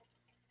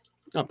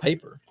 Not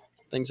paper.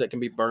 Things that can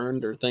be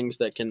burned or things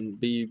that can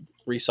be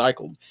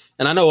recycled.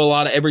 And I know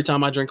every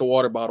time I drink a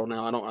water bottle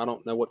now, I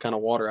don't know what kind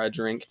of water I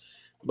drink,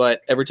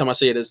 but every time I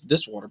see it is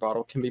this water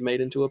bottle can be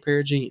made into a pair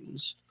of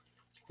jeans.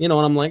 And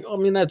I'm like, I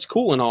mean, that's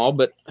cool and all,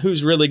 but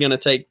who's really going to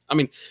take, I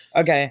mean.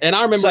 Okay. And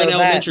I remember in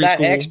elementary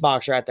school. That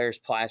Xbox right there is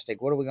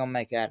plastic. What are we going to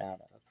make that out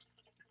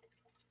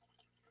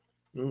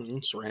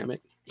of?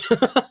 Ceramic.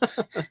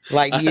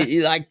 Like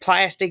like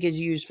plastic is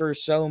used for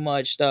so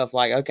much stuff.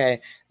 Like,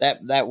 okay,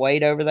 that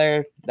weight over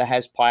there that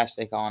has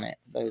plastic on it.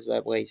 There's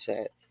that weight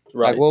set.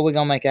 Right. Like, what are we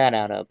gonna make that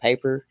out of?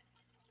 Paper?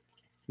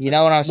 You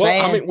know what I'm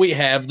saying? I mean, we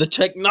have the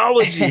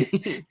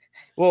technology.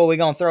 Well, are we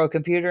gonna throw a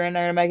computer in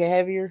there to make it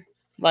heavier?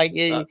 Like,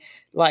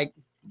 like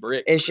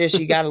brick. It's just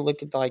you got to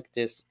look at like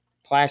this.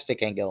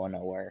 Plastic ain't going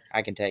nowhere.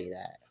 I can tell you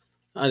that.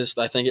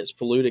 I think it's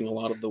polluting a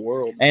lot of the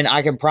world. And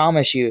I can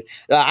promise you,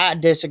 I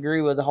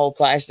disagree with the whole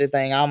plastic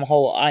thing.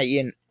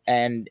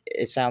 And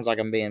it sounds like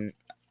I'm being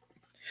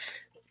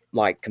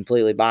like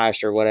completely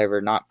biased or whatever.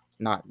 Not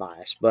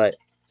biased, but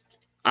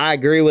I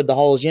agree with the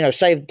whole,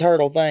 save the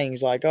turtle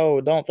things. Like,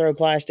 oh, don't throw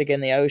plastic in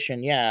the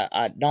ocean. Yeah,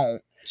 I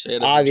don't.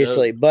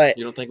 Obviously, but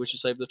you don't think we should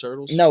save the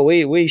turtles? No,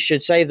 we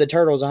should save the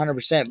turtles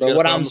 100%. But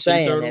what I'm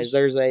saying is,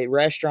 there's a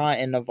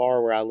restaurant in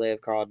Navarre where I live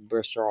called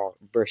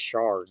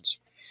Brichard's.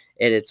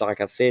 It's like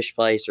a fish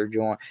place or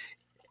joint.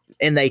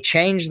 And they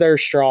changed their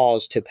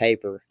straws to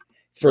paper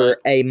for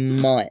a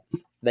month.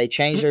 They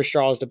changed their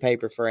straws to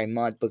paper for a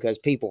month because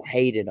people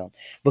hated them.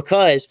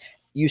 Because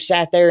you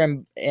sat there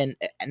and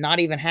not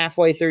even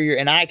halfway through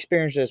and I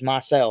experienced this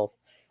myself.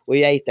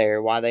 We ate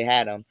there while they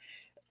had them.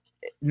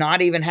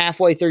 Not even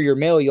halfway through your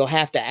meal, you'll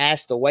have to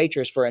ask the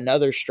waitress for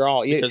another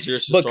straw. Because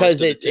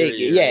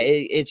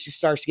it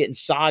starts getting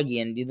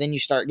soggy and then you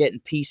start getting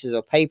pieces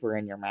of paper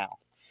in your mouth.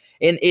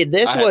 And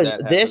this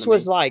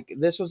was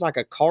like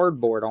a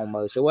cardboard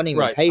almost. It wasn't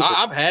even paper.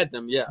 I've had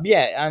them, yeah.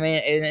 Yeah, I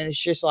mean, and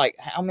it's just like,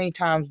 how many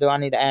times do I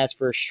need to ask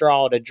for a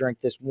straw to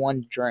drink this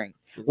one drink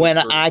when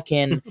I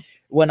can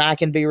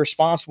be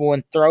responsible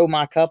and throw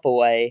my cup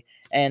away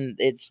and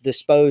it's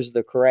disposed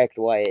the correct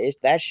way?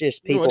 That's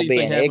just people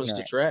being ignorant. What do you think happens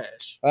to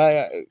trash?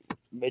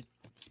 It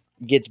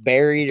gets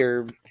buried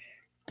or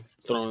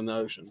thrown in the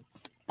ocean.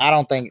 I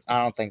don't think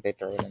they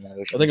throw it in the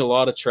ocean. I think a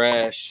lot of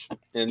trash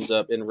ends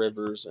up in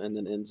rivers and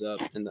then ends up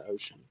in the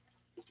ocean.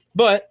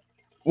 But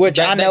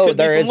I know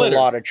there is a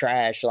lot of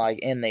trash like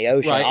in the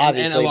ocean, right?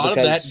 Obviously, and a lot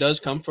of that does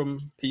come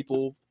from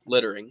people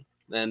littering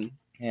and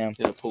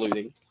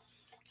polluting.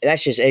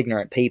 that's just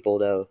ignorant people,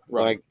 though.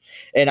 Right. Like,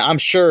 and I'm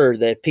sure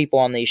that people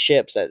on these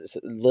ships that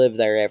live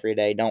there every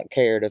day don't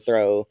care to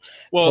throw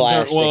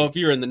plastic. Well, if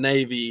you're in the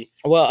Navy,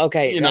 Well,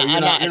 okay, you know, I'm not.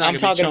 you're not I'm gonna be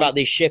talking about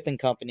these shipping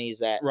companies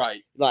that,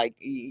 right. like,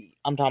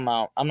 I'm talking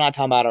about. I'm not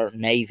talking about our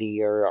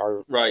Navy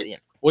or Right. You know.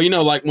 Well, you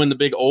know, like when the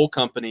big oil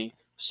company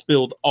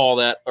spilled all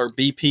that, or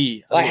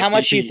BP. Like, how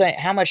much BP. you think?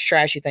 How much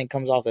trash you think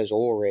comes off those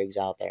oil rigs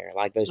out there?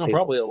 Like those people,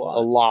 probably a lot.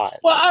 A lot.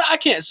 Well, I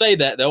can't say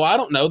that though. I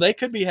don't know. They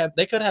could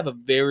have a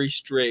very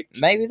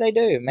strict. Maybe they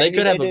do. Maybe they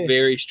could have do. a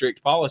very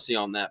strict policy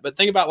on that. But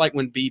think about like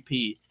when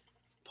BP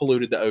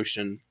polluted the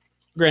ocean.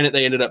 Granted,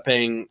 they ended up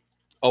paying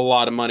a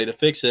lot of money to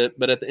fix it,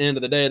 but at the end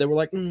of the day, they were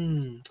like,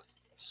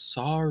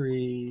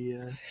 sorry.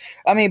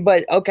 I mean,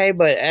 but okay,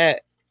 but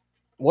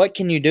what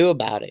can you do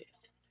about it?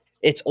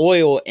 It's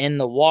oil in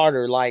the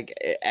water. Like,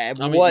 at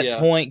what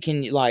point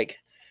can you, like,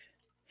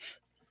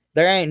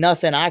 there ain't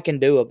nothing I can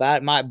do about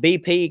it. My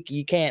BP,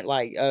 you can't,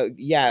 like, of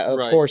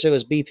course it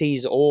was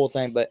BP's oil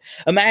thing, but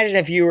imagine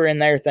if you were in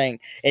their thing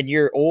and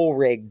your oil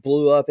rig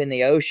blew up in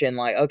the ocean.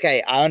 Like,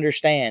 okay, I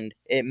understand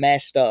it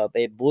messed up,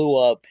 it blew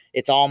up,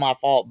 it's all my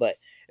fault, but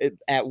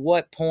at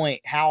what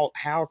point, how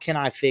can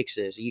I fix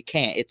this? You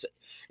can't. It's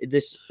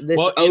this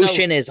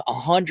ocean is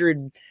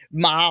 100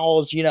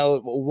 miles,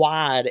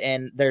 wide,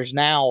 and there's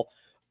now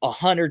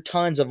 100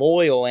 tons of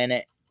oil in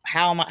it.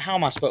 How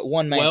am I supposed?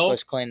 One man supposed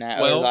to clean that?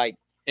 Well, or like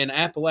in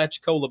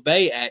Apalachicola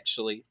Bay,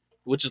 actually,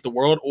 which is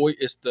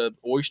it's the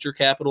oyster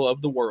capital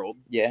of the world.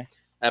 Yeah,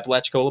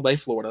 Apalachicola Bay,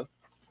 Florida.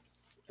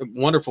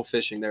 Wonderful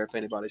fishing there, if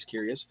anybody's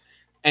curious,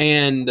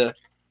 and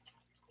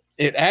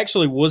it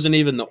actually wasn't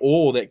even the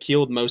oil that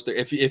killed most.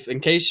 If in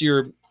case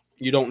you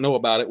don't know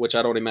about it, which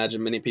I don't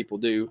imagine many people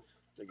do.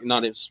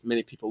 Not as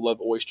many people love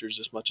oysters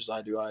as much as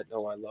I do. I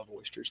know I love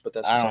oysters, but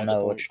that's I don't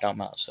know what you're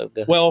talking about. So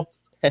good. Well,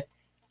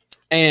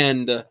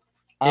 and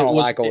I don't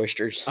like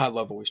oysters. I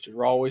love oysters.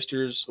 Raw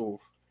oysters,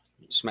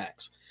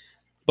 smacks.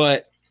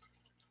 But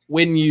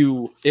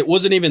it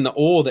wasn't even the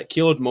oil that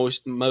killed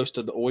most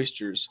of the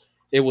oysters.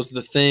 It was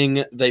the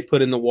thing they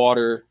put in the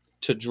water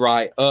to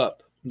dry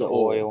up the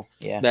oil.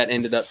 Yeah, that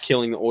ended up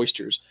killing the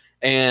oysters.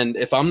 And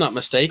if I'm not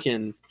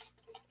mistaken,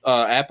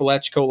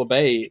 Apalachicola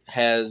Bay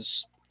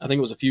has, I think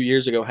it was a few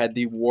years ago, had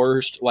the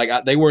worst.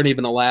 Like they weren't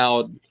even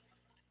allowed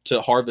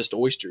to harvest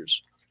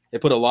oysters. They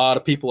put a lot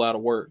of people out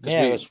of work.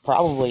 Yeah, it was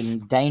probably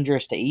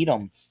dangerous to eat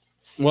them.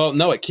 Well,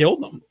 no, it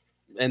killed them,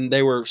 and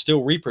they were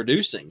still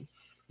reproducing.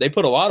 They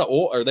put a lot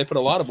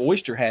of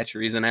oyster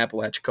hatcheries in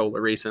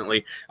Apalachicola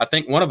recently. I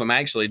think one of them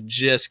actually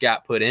just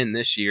got put in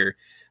this year.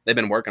 They've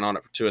been working on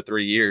it for 2 or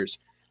 3 years.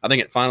 I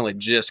think it finally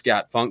just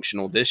got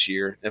functional this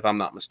year, if I'm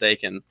not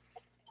mistaken.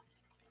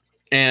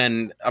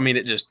 And I mean,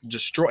 it just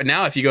destroyed.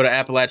 Now, if you go to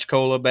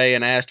Apalachicola Bay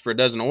and ask for a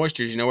dozen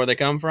oysters, you know where they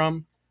come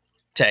from?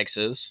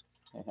 Texas,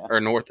 or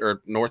North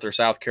or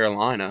South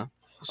Carolina.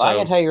 So I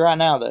can tell you right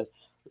now that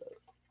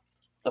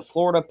the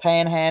Florida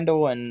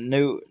Panhandle and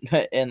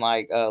Louisiana,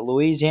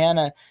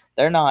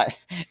 they're not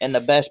in the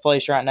best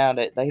place right now.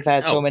 That they've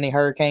had so many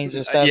hurricanes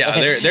and stuff. Yeah,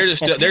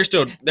 they're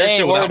still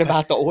worried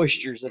about the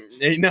oysters.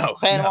 No,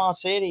 Panama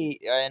City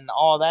and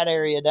all that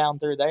area down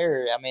through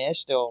there. I mean, it's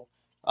still.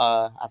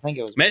 I think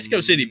it was Mexico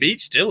City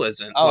Beach still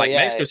isn't.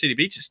 Mexico City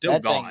Beach is still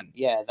gone.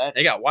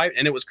 They got wiped,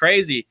 and it was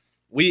crazy.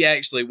 We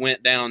actually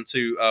went down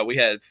to. We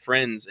had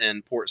friends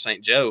in Port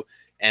St. Joe,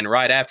 and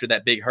right after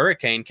that big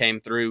hurricane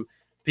came through,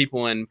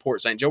 people in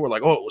Port St. Joe were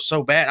like, "Oh, it was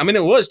so bad." I mean,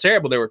 it was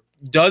terrible. There were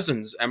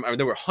dozens. I mean,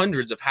 there were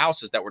hundreds of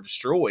houses that were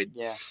destroyed.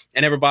 Yeah,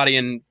 and everybody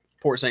in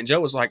Port St. Joe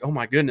was like, "Oh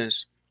my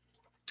goodness."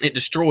 It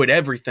destroyed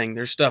everything.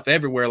 There's stuff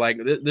everywhere. Like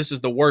this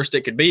is the worst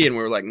it could be. And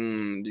we were like,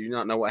 do you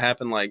not know what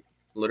happened? Like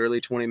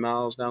literally 20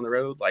 miles down the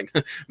road. Like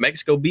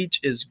Mexico Beach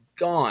is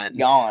gone.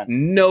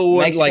 No,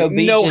 Mexico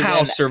Beach no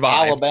house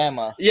survived.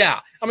 Alabama. Yeah.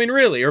 I mean,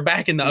 really, or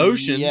back in the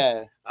ocean.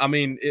 Yeah. I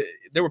mean,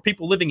 there were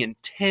people living in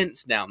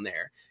tents down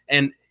there.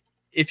 And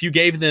if you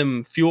gave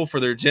them fuel for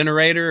their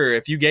generator, or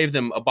if you gave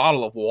them a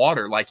bottle of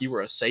water, like you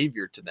were a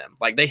savior to them.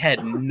 Like they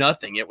had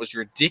nothing. It was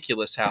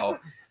ridiculous how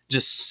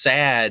just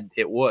sad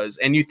it was.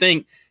 And you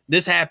think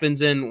this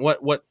happens in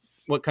what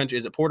country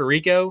is it? Puerto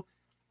Rico,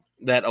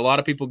 that a lot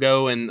of people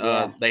go and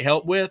they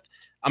help with.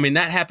 I mean,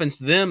 that happens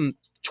to them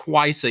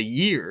twice a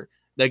year.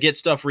 They get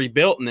stuff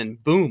rebuilt and then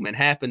boom, it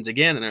happens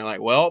again. And they're like,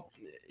 well,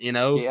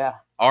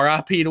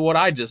 RIP to what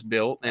I just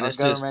built. And our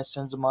government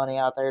sends the money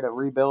out there to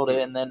rebuild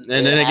it, and then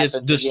it gets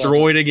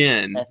destroyed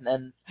again.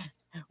 And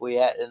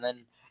then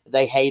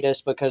they hate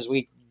us because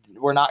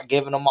we're not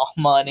giving them all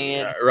money.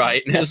 And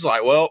right. And it's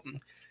like, well,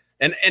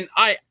 and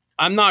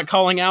I'm not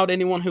calling out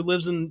anyone who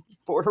lives in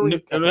Puerto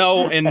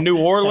Rico. In New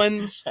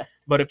Orleans.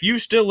 But if you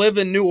still live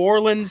in New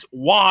Orleans,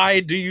 why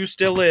do you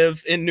still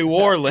live in New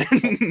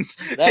Orleans?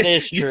 That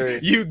is true.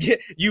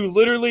 You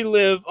literally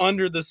live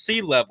under the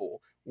sea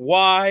level.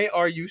 Why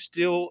are you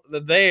still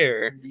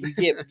there? You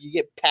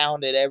get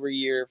pounded every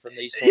year from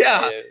these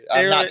tornadoes.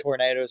 Yeah, not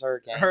tornadoes,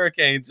 hurricanes.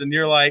 Hurricanes, and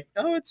you're like,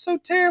 oh, it's so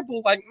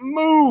terrible. Like,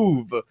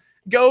 move,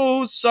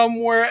 go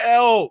somewhere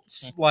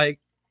else. Like,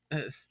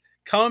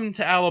 come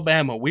to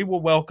Alabama. We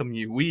will welcome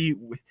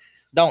you.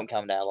 Don't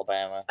come to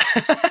Alabama.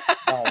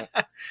 Don't.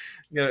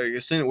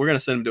 We're gonna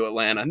send them to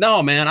Atlanta.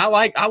 No, man, I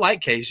like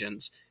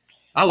Cajuns.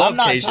 I love I'm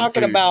not Cajun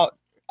talking food. about.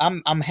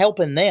 I'm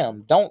helping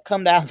them. Don't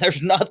come down.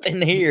 There's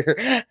nothing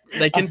here.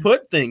 They can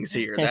put things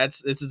here.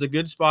 This is a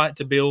good spot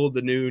to build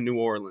the new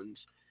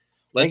Orleans.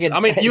 I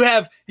mean, you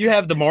have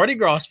the Mardi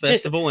Gras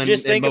festival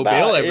just in think Mobile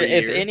about every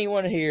if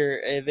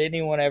year. if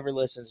anyone ever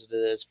listens to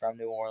this from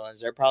New Orleans,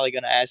 they're probably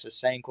going to ask the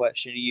same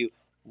question to you.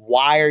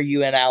 Why are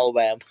you in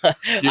Alabama?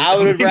 Dude, I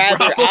would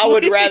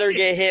probably. rather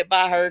get hit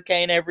by a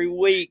hurricane every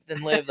week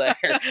than live there.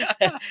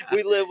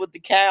 We live with the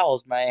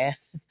cows, man.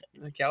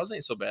 The cows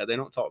ain't so bad. They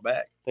don't talk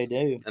back. They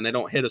do. And they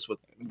don't hit us with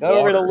Go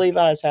over to water.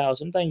 Levi's house.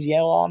 Some things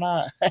yell all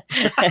night.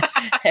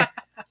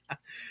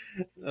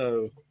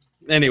 Oh.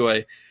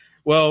 Anyway,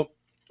 well,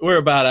 we're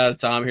about out of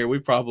time here. We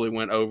probably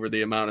went over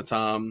the amount of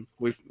time.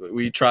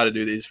 We try to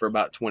do these for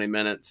about 20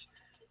 minutes.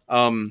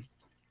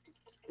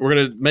 We're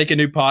going to make a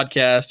new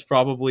podcast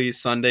probably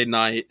Sunday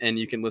night, and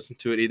you can listen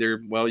to it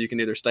you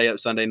can either stay up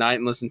Sunday night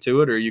and listen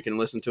to it, or you can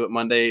listen to it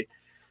Monday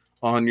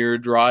on your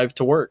drive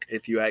to work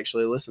if you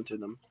actually listen to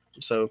them.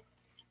 So,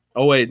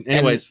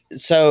 anyways.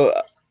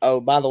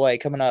 By the way,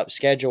 coming up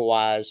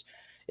schedule-wise,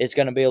 it's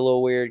going to be a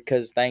little weird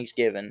because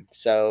Thanksgiving.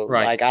 So,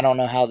 right. I don't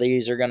know how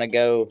these are going to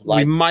go.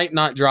 We might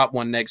not drop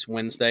one next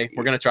Wednesday.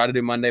 We're going to try to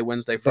do Monday,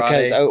 Wednesday,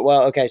 Friday.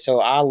 So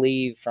I'll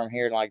leave from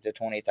here the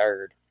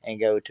 23rd and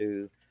go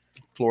to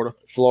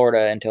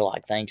Florida until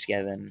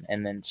Thanksgiving,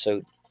 and then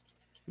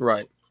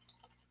right.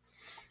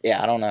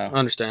 Yeah, I don't know.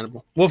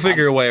 Understandable. We'll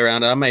figure a way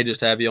around it. I may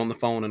just have you on the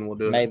phone and we'll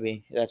do it.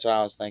 Maybe that's what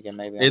I was thinking.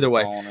 Maybe either on the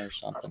way, phone or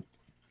something.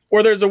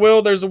 Where there's a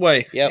will, there's a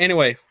way. Yep.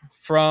 Anyway,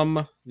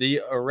 from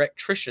the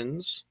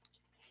electricians,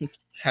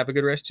 have a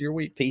good rest of your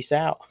week. Peace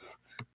out.